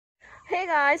Hey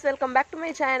guys welcome back to my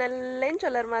channel. ಏನು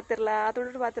ಚೊಲ್ಲರ್ ಮಾತಿರಲ್ಲ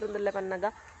Tulu ಮಾತಿರಂದಿಲ್ಲ ಪನ್ನಾಗ.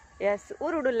 S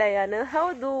ಊರುಡುಲ್ಲಯ್ಯನು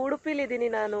ಹೌದು, ಉಡುಪಿಲಿದ್ದೀನಿ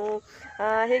ನಾನು.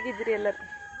 ಹೇಗಿದ್ದೀರಿ ಎಲ್ಲರೂ?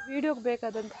 ವಿಡಿಯೋಗೆ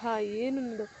ಬೇಕಾದಂತಹ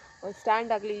ಏನೊಂದು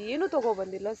ಸ್ಟ್ಯಾಂಡ್ ಆಗಲಿ ಏನೂ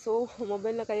ತೊಗೊಬಂದಿಲ್ಲ. ಸೊ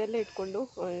ಮೊಬೈಲ್ನ ಕೈಯಲ್ಲೇ ಇಟ್ಕೊಂಡು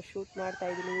ಶೂಟ್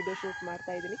ಮಾಡ್ತಾಯಿದ್ದೀನಿ, ವಿಡಿಯೋ ಶೂಟ್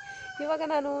ಮಾಡ್ತಾಯಿದ್ದೀನಿ. ಇವಾಗ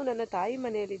ನಾನು ನನ್ನ ತಾಯಿ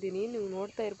ಮನೆಯಲ್ಲಿದ್ದೀನಿ. ನೀವು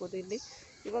ನೋಡ್ತಾ ಇರ್ಬೋದು ಇಲ್ಲಿ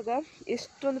ಇವಾಗ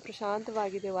ಎಷ್ಟೊಂದು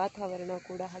ಪ್ರಶಾಂತವಾಗಿದೆ ವಾತಾವರಣ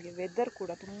ಕೂಡ, ಹಾಗೆ ವೆದರ್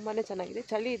ಕೂಡ ತುಂಬಾ ಚೆನ್ನಾಗಿದೆ.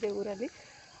 ಚಳಿ ಇದೆ ಊರಲ್ಲಿ.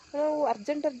 ನಾವು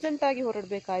ಅರ್ಜೆಂಟಾಗಿ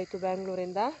ಹೊರಡಬೇಕಾಯಿತು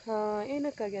ಬ್ಯಾಂಗ್ಳೂರಿಂದ.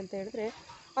 ಏನಕ್ಕಾಗಿ ಅಂತ ಹೇಳಿದ್ರೆ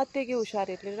ಅತ್ತೆಗೆ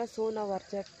ಹುಷಾರಿರಲಿಲ್ಲ. ಸೊ ನಾವು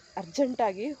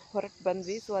ಅರ್ಜೆಂಟಾಗಿ ಹೊರಟು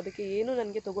ಬಂದ್ವಿ. ಸೊ ಅದಕ್ಕೆ ಏನೂ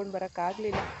ನನಗೆ ತೊಗೊಂಡು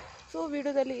ಬರೋಕ್ಕಾಗಲಿಲ್ಲ. ಸೊ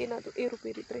ವಿಡಿಯೋದಲ್ಲಿ ಏನಾದರೂ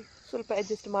ಏರುಪೇರಿದ್ರೆ ಸ್ವಲ್ಪ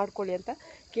ಅಡ್ಜಸ್ಟ್ ಮಾಡ್ಕೊಳ್ಳಿ ಅಂತ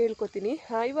ಕೇಳ್ಕೊತೀನಿ.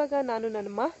 ಇವಾಗ ನಾನು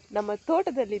ನಮ್ಮ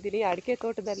ತೋಟದಲ್ಲಿದ್ದೀನಿ, ಅಡಿಕೆ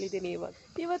ತೋಟದಲ್ಲಿದ್ದೀನಿ.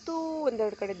 ಇವತ್ತು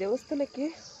ಒಂದೆರಡು ಕಡೆ ದೇವಸ್ಥಾನಕ್ಕೆ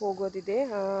ಹೋಗೋದಿದೆ.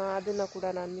 ಅದನ್ನು ಕೂಡ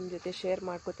ನಾನು ನಿಮ್ಮ ಜೊತೆ ಶೇರ್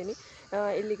ಮಾಡ್ಕೋತೀನಿ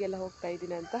ಎಲ್ಲಿಗೆಲ್ಲ ಹೋಗ್ತಾ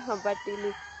ಇದ್ದೀನಿ ಅಂತ. ಬಟ್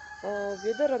ಇಲ್ಲಿ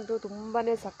ವೆದರ್ ಅಂತೂ ತುಂಬಾ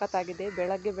ಸಖತ್ತಾಗಿದೆ.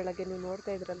 ಬೆಳಗ್ಗೆ ನೀವು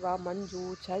ನೋಡ್ತಾ ಇದ್ರಲ್ವಾ, ಮಂಜು,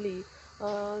 ಚಳಿ,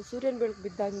 ಸೂರ್ಯನ ಬೆಳಕು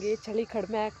ಬಿದ್ದಂಗೆ ಚಳಿ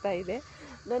ಕಡಿಮೆ ಆಗ್ತಾ ಇದೆ.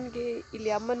 ನನಗೆ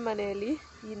ಇಲ್ಲಿ ಅಮ್ಮನ ಮನೆಯಲ್ಲಿ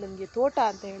ನನಗೆ ತೋಟ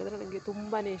ಅಂತ ಹೇಳಿದ್ರೆ ನನಗೆ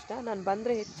ತುಂಬಾ ಇಷ್ಟ. ನಾನು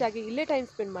ಬಂದರೆ ಹೆಚ್ಚಾಗಿ ಇಲ್ಲೇ ಟೈಮ್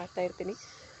ಸ್ಪೆಂಡ್ ಮಾಡ್ತಾ ಇರ್ತೀನಿ.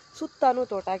 ಸುತ್ತಾನೂ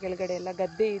ತೋಟ, ಕೆಳಗಡೆ ಎಲ್ಲ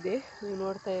ಗದ್ದೆ ಇದೆ, ನೀವು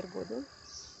ನೋಡ್ತಾ ಇರ್ಬೋದು.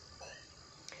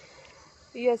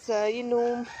 ಎಸ್, ಇನ್ನು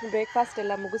ಬ್ರೇಕ್ಫಾಸ್ಟ್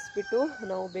ಎಲ್ಲ ಮುಗಿಸ್ಬಿಟ್ಟು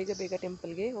ನಾವು ಬೇಗ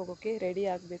ಟೆಂಪಲ್ಗೆ ಹೋಗೋಕ್ಕೆ ರೆಡಿ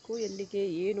ಆಗಬೇಕು. ಎಲ್ಲಿಗೆ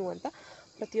ಏನು ಅಂತ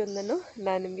ಪ್ರತಿಯೊಂದನ್ನು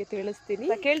ನಾನು ನಿಮಗೆ ತಿಳಿಸ್ತೀನಿ.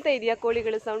 ಕೇಳ್ತಾ ಇದೆಯಾ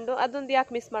ಕೋಳಿಗಳ ಸೌಂಡು? ಅದೊಂದು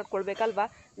ಯಾಕೆ ಮಿಸ್ ಮಾಡ್ಕೊಳ್ಬೇಕಲ್ವಾ?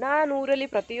 ನಾನು ಊರಲ್ಲಿ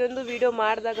ಪ್ರತಿಯೊಂದು ವಿಡಿಯೋ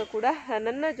ಮಾಡಿದಾಗ ಕೂಡ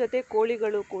ನನ್ನ ಜೊತೆ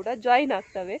ಕೋಳಿಗಳು ಕೂಡ ಜಾಯಿನ್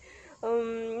ಆಗ್ತವೆ.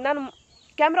 ನಾನು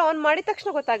ಕ್ಯಾಮ್ರಾ ಆನ್ ಮಾಡಿದ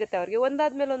ತಕ್ಷಣ ಗೊತ್ತಾಗುತ್ತೆ ಅವ್ರಿಗೆ,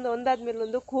 ಒಂದಾದ್ಮೇಲೆ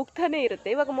ಒಂದು ಕೂಗ್ತಾನೆ ಇರುತ್ತೆ.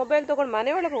 ಇವಾಗ ಮೊಬೈಲ್ ತೊಗೊಂಡು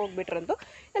ಮನೆ ಒಳಗೆ ಹೋಗ್ಬಿಟ್ರಂತೂ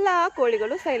ಎಲ್ಲ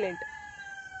ಕೋಳಿಗಳು ಸೈಲೆಂಟ್.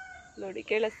 ನೋಡಿ,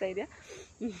 ಕೇಳಿಸ್ತಾ ಇದೆಯಾ?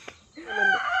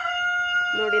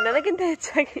 ನೋಡಿ, ನನಗಿಂತ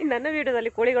ಹೆಚ್ಚಾಗಿ ನನ್ನ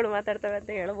ವಿಡಿಯೋದಲ್ಲಿ ಕೋಳಿಗಳು ಮಾತಾಡ್ತವೆ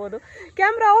ಅಂತ ಹೇಳ್ಬೋದು.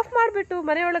 ಕ್ಯಾಮ್ರಾ ಆಫ್ ಮಾಡಿಬಿಟ್ಟು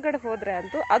ಮನೆಯೊಳಗಡೆ ಹೋದರೆ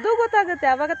ಅಂತೂ ಅದು ಗೊತ್ತಾಗುತ್ತೆ.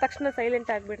 ಆವಾಗ ತಕ್ಷಣ ಸೈಲೆಂಟ್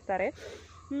ಆಗಿಬಿಡ್ತಾರೆ.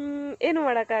 ಏನು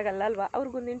ಮಾಡೋಕ್ಕಾಗಲ್ಲ ಅಲ್ವಾ?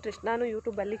 ಅವ್ರಿಗೊಂದು ಇಂಟ್ರೆಸ್ಟ್, ನಾನು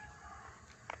ಯೂಟ್ಯೂಬಲ್ಲಿ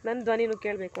ನನ್ನ ಧ್ವನಿನೂ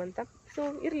ಕೇಳಬೇಕು ಅಂತ. ಸೊ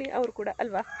ಇರಲಿ, ಅವರು ಕೂಡ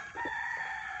ಅಲ್ವಾ.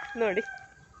 ನೋಡಿ,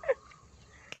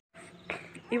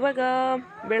 ಇವಾಗ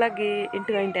ಬೆಳಗ್ಗೆ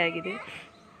 8 ಗಂಟೆ ಆಗಿದೆ.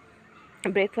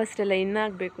 ಬ್ರೇಕ್ಫಾಸ್ಟ್ ಎಲ್ಲ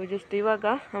ಇನ್ನಾಗಬೇಕು. ಜಸ್ಟ್ ಇವಾಗ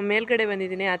ಮೇಲ್ಗಡೆ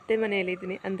ಬಂದಿದ್ದೀನಿ, ಅತ್ತೆ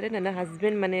ಮನೆಯಲ್ಲಿದ್ದೀನಿ, ಅಂದರೆ ನನ್ನ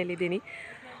ಹಸ್ಬೆಂಡ್ ಮನೆಯಲ್ಲಿದ್ದೀನಿ.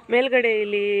 ಮೇಲ್ಗಡೆ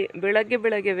ಇಲ್ಲಿ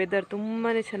ಬೆಳಗ್ಗೆ ವೆದರ್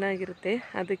ತುಂಬಾ ಚೆನ್ನಾಗಿರುತ್ತೆ,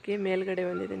 ಅದಕ್ಕೆ ಮೇಲ್ಗಡೆ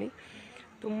ಬಂದಿದ್ದೀನಿ.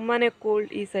 ತುಂಬಾ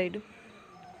ಕೋಲ್ಡ್ ಈ ಸೈಡು.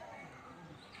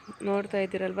 ನೋಡ್ತಾ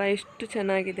ಇದ್ದೀರಲ್ವ ಎಷ್ಟು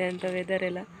ಚೆನ್ನಾಗಿದೆ ಅಂತ ವೆದರ್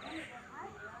ಎಲ್ಲ.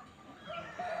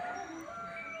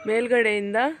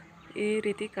 ಮೇಲ್ಗಡೆಯಿಂದ ಈ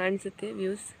ರೀತಿ ಕಾಣಿಸುತ್ತೆ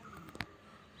ವ್ಯೂಸ್.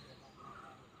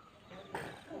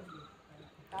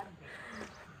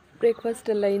 ಬ್ರೇಕ್ಫಾಸ್ಟ್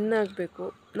ಎಲ್ಲ ಇನ್ನಾಗಬೇಕು.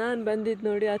 ನಾನು ಬಂದಿದ್ದು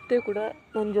ನೋಡಿ, ಅತ್ತೆ ಕೂಡ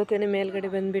ನನ್ನ ಜೊತೆನೇ ಮೇಲ್ಗಡೆ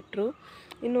ಬಂದುಬಿಟ್ರು.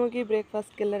 ಇನ್ನು ಹೋಗಿ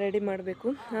ಬ್ರೇಕ್ಫಾಸ್ಟ್ಗೆಲ್ಲ ರೆಡಿ ಮಾಡಬೇಕು.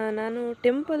 ನಾನು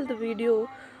ಟೆಂಪಲ್ದು ವಿಡಿಯೋ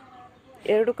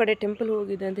 2 ಕಡೆ ಟೆಂಪಲ್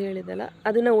ಹೋಗಿದೆ ಅಂತ ಹೇಳಿದ್ದಲ್ಲ,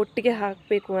 ಅದನ್ನು ಒಟ್ಟಿಗೆ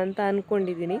ಹಾಕಬೇಕು ಅಂತ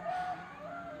ಅಂದ್ಕೊಂಡಿದ್ದೀನಿ.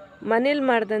 ಮನೇಲಿ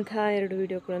ಮಾಡಿದಂತಹ 2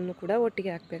 ವಿಡಿಯೋಗಳನ್ನು ಕೂಡ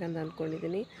ಒಟ್ಟಿಗೆ ಹಾಕಬೇಕಂತ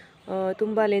ಅಂದ್ಕೊಂಡಿದ್ದೀನಿ.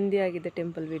 ತುಂಬ ಲೆಂದಿ ಆಗಿದೆ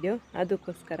ಟೆಂಪಲ್ ವಿಡಿಯೋ,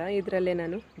 ಅದಕ್ಕೋಸ್ಕರ ಇದರಲ್ಲೇ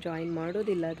ನಾನು ಜಾಯಿನ್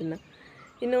ಮಾಡೋದಿಲ್ಲ ಅದನ್ನು.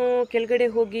 ಇನ್ನು ಕೆಳಗಡೆ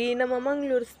ಹೋಗಿ ನಮ್ಮ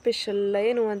ಮಂಗಳೂರು ಸ್ಪೆಷಲ್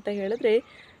ಏನು ಅಂತ ಹೇಳಿದ್ರೆ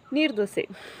ನೀರು ದೋಸೆ.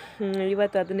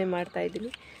 ಇವತ್ತು ಅದನ್ನೇ ಮಾಡ್ತಾಯಿದ್ದೀನಿ.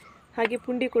 ಹಾಗೆ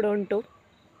ಪುಂಡಿ ಕೂಡ ಉಂಟು.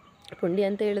 ಪುಂಡಿ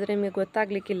ಅಂತ ಹೇಳಿದ್ರೆ ನಿಮಗೆ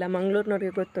ಗೊತ್ತಾಗಲಿಕ್ಕಿಲ್ಲ,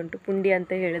 ಮಂಗಳೂರಿನವ್ರಿಗೆ ಗೊತ್ತುಂಟು ಪುಂಡಿ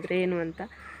ಅಂತ ಹೇಳಿದ್ರೆ ಏನು ಅಂತ.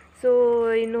 ಸೊ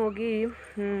ಇನ್ನು ಹೋಗಿ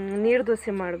ನೀರು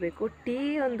ದೋಸೆ ಮಾಡಬೇಕು. ಟೀ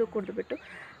ಒಂದು ಕುಡಿದ್ಬಿಟ್ಟು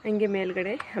ಹಂಗೆ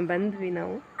ಮೇಲ್ಗಡೆ ಬಂದ್ವಿ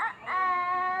ನಾವು.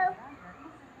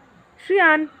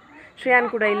 ಶ್ರೇಯಾನ್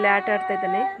ಕೂಡ ಇಲ್ಲೇ ಆಟ ಆಡ್ತಾ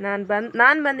ಇದ್ದಾನೆ.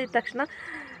 ನಾನು ಬಂದಿದ್ದ ತಕ್ಷಣ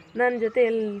ನನ್ನ ಜೊತೆ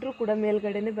ಎಲ್ಲರೂ ಕೂಡ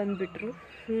ಮೇಲ್ಗಡೆನೇ ಬಂದುಬಿಟ್ರು.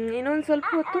 ಇನ್ನೊಂದು ಸ್ವಲ್ಪ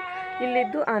ಹೊತ್ತು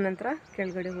ಇಲ್ಲಿದ್ದು ಆನಂತರ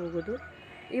ಕೆಳಗಡೆ ಹೋಗೋದು.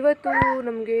 ಇವತ್ತು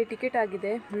ನಮಗೆ ಟಿಕೆಟ್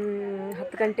ಆಗಿದೆ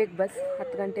 10 ಗಂಟೆಗೆ ಬಸ್.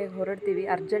 10 ಗಂಟೆಗೆ ಹೊರಡ್ತೀವಿ.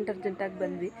 ಅರ್ಜೆಂಟಾಗಿ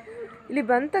ಬಂದ್ವಿ. ಇಲ್ಲಿ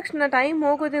ಬಂದ ತಕ್ಷಣ ಟೈಮ್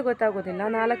ಹೋಗೋದೇ ಗೊತ್ತಾಗೋದಿಲ್ಲ.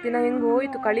 4 ದಿನ ಹೆಂಗೆ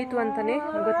ಹೋಯಿತು ಕಳೀತು ಅಂತಲೇ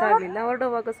ಗೊತ್ತಾಗಲಿಲ್ಲ.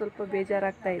 ಹೊರಡುವಾಗ ಸ್ವಲ್ಪ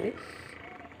ಬೇಜಾರಾಗ್ತಾ ಇದೆ.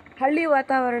 ಹಳ್ಳಿ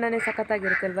ವಾತಾವರಣನೇ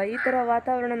ಸಖತ್ತಾಗಿರುತ್ತಲ್ವ. ಈ ಥರ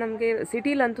ವಾತಾವರಣ ನಮಗೆ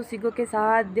ಸಿಟಿಲಂತೂ ಸಿಗೋಕ್ಕೆ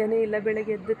ಸಾಧ್ಯನೇ ಇಲ್ಲ.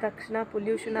 ಬೆಳಗ್ಗೆ ಎದ್ದ ತಕ್ಷಣ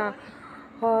ಪೊಲ್ಯೂಷನ,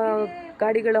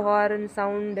 ಗಾಡಿಗಳ ಹಾರ್ನ್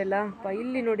ಸೌಂಡ್ ಎಲ್ಲ.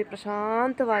 ಇಲ್ಲಿ ನೋಡಿ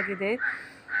ಪ್ರಶಾಂತವಾಗಿದೆ,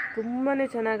 ತುಂಬಾ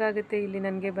ಚೆನ್ನಾಗಾಗುತ್ತೆ ಇಲ್ಲಿ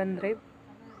ನನಗೆ ಬಂದರೆ.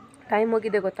 ಟೈಮ್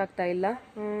ಹೋಗಿದೆ ಗೊತ್ತಾಗ್ತಾ ಇಲ್ಲ.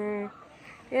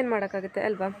 ಏನು ಮಾಡೋಕ್ಕಾಗುತ್ತೆ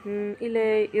ಅಲ್ವಾ, ಇಲ್ಲೇ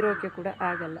ಇರೋಕ್ಕೆ ಕೂಡ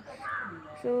ಆಗಲ್ಲ.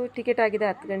 ಸೊ ಟಿಕೆಟ್ ಆಗಿದೆ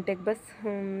 10 ಗಂಟೆಗೆ ಬಸ್.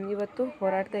 ಇವತ್ತು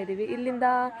ಹೊರಡ್ತಾ ಇದ್ದೀವಿ. ಇಲ್ಲಿಂದ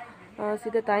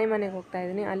ಸೀದಾ ತಾಯಿ ಮನೆಗೆ ಹೋಗ್ತಾ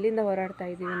ಇದ್ದೀನಿ. ಅಲ್ಲಿಂದ ಹೊರಡ್ತಾ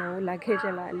ಇದ್ದೀವಿ ನಾವು. ಲಗೇಜ್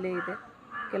ಎಲ್ಲ ಅಲ್ಲೇ ಇದೆ.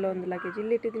 ಕೆಲವೊಂದು ಲಗೇಜ್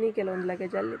ಇಲ್ಲಿಟ್ಟಿದ್ದೀನಿ, ಕೆಲವೊಂದು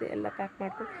ಲಗೇಜ್ ಅಲ್ಲಿದೆ. ಎಲ್ಲ ಪ್ಯಾಕ್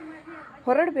ಮಾಡ್ಕೊಂಡು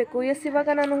ಹೊರಡಬೇಕು. ಎಸ್, ಇವಾಗ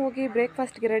ನಾನು ಹೋಗಿ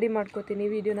ಬ್ರೇಕ್ಫಾಸ್ಟ್ಗೆ ರೆಡಿ ಮಾಡ್ಕೋತೀನಿ.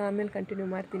 ವೀಡಿಯೋನ ಆಮೇಲೆ ಕಂಟಿನ್ಯೂ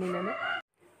ಮಾಡ್ತೀನಿ ನಾನು.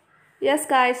 ಎಸ್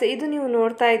ಗಾಯ್ಸ್, ಇದು ನೀವು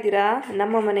ನೋಡ್ತಾ ಇದ್ದೀರಾ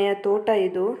ನಮ್ಮ ಮನೆಯ ತೋಟ.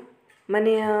 ಇದು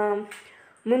ಮನೆಯ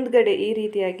ಮುಂದ್ಗಡೆ ಈ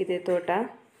ರೀತಿಯಾಗಿದೆ ತೋಟ.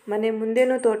 ಮನೆ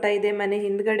ಮುಂದೆನೂ ತೋಟ ಇದೆ, ಮನೆ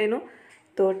ಹಿಂದ್ಗಡೆನೂ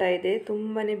ತೋಟ ಇದೆ.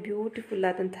 ತುಂಬಾ ಬ್ಯೂಟಿಫುಲ್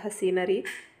ಆದಂತಹ ಸೀನರಿ.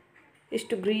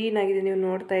 ಎಷ್ಟು ಗ್ರೀನ್ ಆಗಿದೆ ನೀವು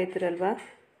ನೋಡ್ತಾ ಇದ್ದೀರಲ್ವ.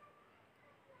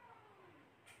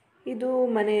 ಇದು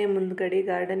ಮನೆಯ ಮುಂದ್ಗಡೆ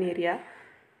ಗಾರ್ಡನ್ ಏರಿಯಾ.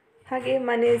 ಹಾಗೆ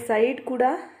ಮನೆ ಸೈಡ್ ಕೂಡ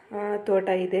ತೋಟ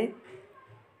ಇದೆ.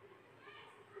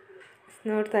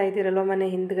 ನೋಡ್ತಾ ಇದ್ದೀರಲ್ವ, ಮನೆ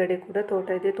ಹಿಂದ್ಗಡೆ ಕೂಡ ತೋಟ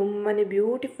ಇದೆ. ತುಂಬಾ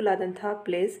ಬ್ಯೂಟಿಫುಲ್ ಆದಂತಹ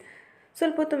ಪ್ಲೇಸ್.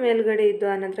 ಸ್ವಲ್ಪ ಹೊತ್ತು ಮೇಲ್ಗಡೆ ಇದ್ದು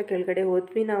ಆನಂತರ ಕೆಳಗಡೆ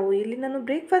ಹೋದ್ವಿ ನಾವು. ಇಲ್ಲಿ ನಾನು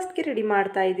ಬ್ರೇಕ್ಫಾಸ್ಟ್ಗೆ ರೆಡಿ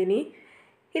ಮಾಡ್ತಾ ಇದ್ದೀನಿ.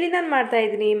 ಇಲ್ಲಿ ನಾನು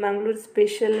ಮಾಡ್ತಾಯಿದ್ದೀನಿ ಮಂಗಳೂರು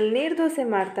ಸ್ಪೆಷಲ್ ನೀರು ದೋಸೆ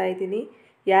ಮಾಡ್ತಾಯಿದ್ದೀನಿ.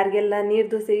 ಯಾರಿಗೆಲ್ಲ ನೀರು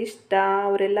ದೋಸೆ ಇಷ್ಟ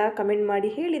ಅವರೆಲ್ಲ ಕಮೆಂಟ್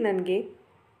ಮಾಡಿ ಹೇಳಿ ನನಗೆ.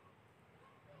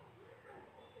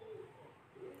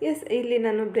 ಎಸ್, ಇಲ್ಲಿ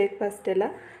ನಾನು ಬ್ರೇಕ್ಫಾಸ್ಟ್ ಎಲ್ಲ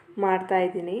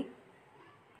ಮಾಡ್ತಾಯಿದ್ದೀನಿ.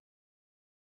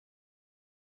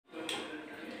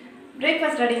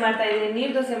 ಬ್ರೇಕ್ಫಾಸ್ಟ್ ರೆಡಿ ಮಾಡ್ತಾಯಿದ್ದೀನಿ,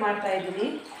 ನೀರು ದೋಸೆ ಮಾಡ್ತಾಯಿದ್ದೀನಿ.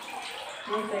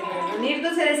 ನೋಡ್ತಾ ಇದ್ದೀರಲ್ಲ, ನೀರು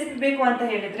ದೋಸೆ ರೆಸಿಪಿ ಬೇಕು ಅಂತ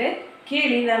ಹೇಳಿದರೆ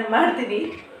ಕೇಳಿ, ನಾನು ಮಾಡ್ತೀನಿ.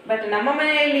 ಬಟ್ ನಮ್ಮ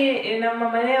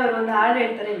ಮನೆಯವರು ಒಂದು ಹಾಡು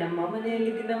ಹೇಳ್ತಾರೆ, ನಮ್ಮ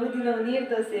ಮನೆಯಲ್ಲಿ ದಿನವೂ ನೀರು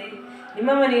ದೋಸೆ. ನಿಮ್ಮ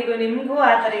ಮನೆಗೂ ನಿಮಗೂ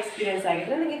ಆ ಥರ ಎಕ್ಸ್ಪೀರಿಯೆನ್ಸ್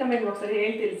ಆಗಿದ್ರೆ ನನಗೆ ಕಮೆಂಟ್ ಬಾಕ್ಸಲ್ಲಿ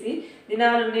ಹೇಳಿ ತಿಳಿಸಿ.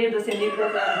 ದಿನಾಲು ನೀರು ದೋಸೆ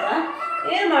ಅಂತ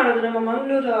ಏನು ಮಾಡೋದು, ನಮ್ಮ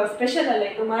ಮಂಗಳೂರು ಸ್ಪೆಷಲ್ ಅಲ್ಲ,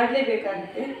 ಇದು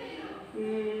ಮಾಡಲೇಬೇಕಾಗುತ್ತೆ.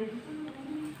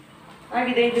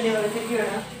 ಆಗಿದೆ, ಇದನ್ನ ಇವಾಗ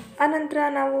ತೆಗಿಯೋಣ. ಆನಂತರ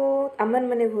ನಾವು ಅಮ್ಮನ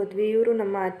ಮನೆಗೆ ಹೋದ್ವಿ. ಇವರು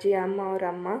ನಮ್ಮ ಅಜ್ಜಿ, ಅಮ್ಮ ಅವರ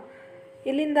ಅಮ್ಮ.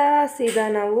 ಇಲ್ಲಿಂದ ಸೀದಾ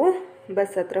ನಾವು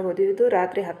ಬಸ್ ಹತ್ರ ಹೋದ್ವಿ. ಇದು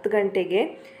ರಾತ್ರಿ 10 ಗಂಟೆಗೆ.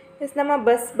 ಎಸ್, ನಮ್ಮ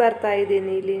ಬಸ್ ಬರ್ತಾ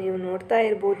ಇದ್ದೀನಿ. ಇಲ್ಲಿ ನೀವು ನೋಡ್ತಾ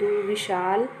ಇರ್ಬೋದು,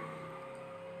 ವಿಶಾಲ್.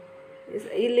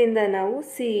 ಇಲ್ಲಿಂದ ನಾವು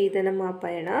ಸೀದಾ ನಮ್ಮ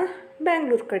ಪಯಣ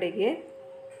ಬ್ಯಾಂಗ್ಳೂರು ಕಡೆಗೆ.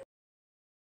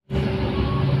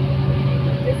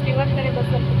 ಇವತ್ತನೇ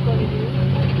ಬಸ್ಸಲ್ಲಿ ಕುತ್ಕೊಂಡಿದ್ದೀವಿ.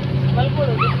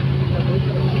 ಮಲ್ಕೊಳ್ಳೋದು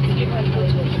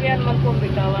ಶ್ರೀಯಾನ್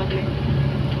ಮಲ್ಕೊಂಡ್ಬಿಟ್ಟ ಅವಾಗಲೇ.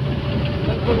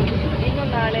 ಮಲ್ಕೊಳ್ಳೋದು ಇನ್ನು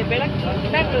ನಾಳೆ ಬೆಳಗ್ಗೆ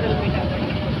ಬ್ಯಾಂಗ್ಳೂರಲ್ಲಿ ಮೀಟ್ ಆಗೋಣ.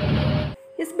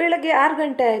 ಎಸ್, ಬೆಳಗ್ಗೆ 6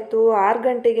 ಗಂಟೆ ಆಯಿತು. 6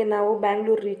 ಗಂಟೆಗೆ ನಾವು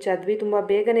ಬ್ಯಾಂಗ್ಳೂರು ರೀಚ್ ಆದ್ವಿ. ತುಂಬ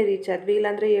ಬೇಗನೆ ರೀಚ್ ಆದ್ವಿ,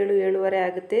 ಇಲ್ಲಾಂದರೆ 7-7:15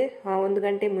 ಆಗುತ್ತೆ. 1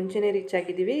 ಗಂಟೆ ಮುಂಚೆನೇ ರೀಚ್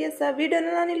ಆಗಿದ್ದೀವಿ. ಎಸ್, ಆ ವಿಡಿಯೋನ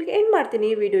ನಾನು ಇಲ್ಲಿಗೆ ಎಂಡ್ ಮಾಡ್ತೀನಿ.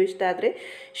 ಈ ವಿಡಿಯೋ ಇಷ್ಟ ಆದರೆ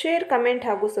ಶೇರ್, ಕಮೆಂಟ್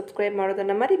ಹಾಗೂ ಸಬ್ಸ್ಕ್ರೈಬ್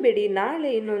ಮಾಡೋದನ್ನು ಮರಿಬೇಡಿ.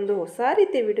 ನಾಳೆ ಇನ್ನೊಂದು ಹೊಸ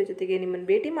ರೀತಿಯ ವಿಡಿಯೋ ಜೊತೆಗೆ ನಿಮ್ಮನ್ನು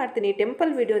ಭೇಟಿ ಮಾಡ್ತೀನಿ.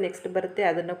 ಟೆಂಪಲ್ ವಿಡಿಯೋ ನೆಕ್ಸ್ಟ್ ಬರುತ್ತೆ,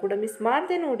 ಅದನ್ನು ಕೂಡ ಮಿಸ್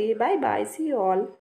ಮಾಡದೆ ನೋಡಿ. ಬಾಯ್ ಬಾಯ್, ಸಿ ಯು ಆಲ್.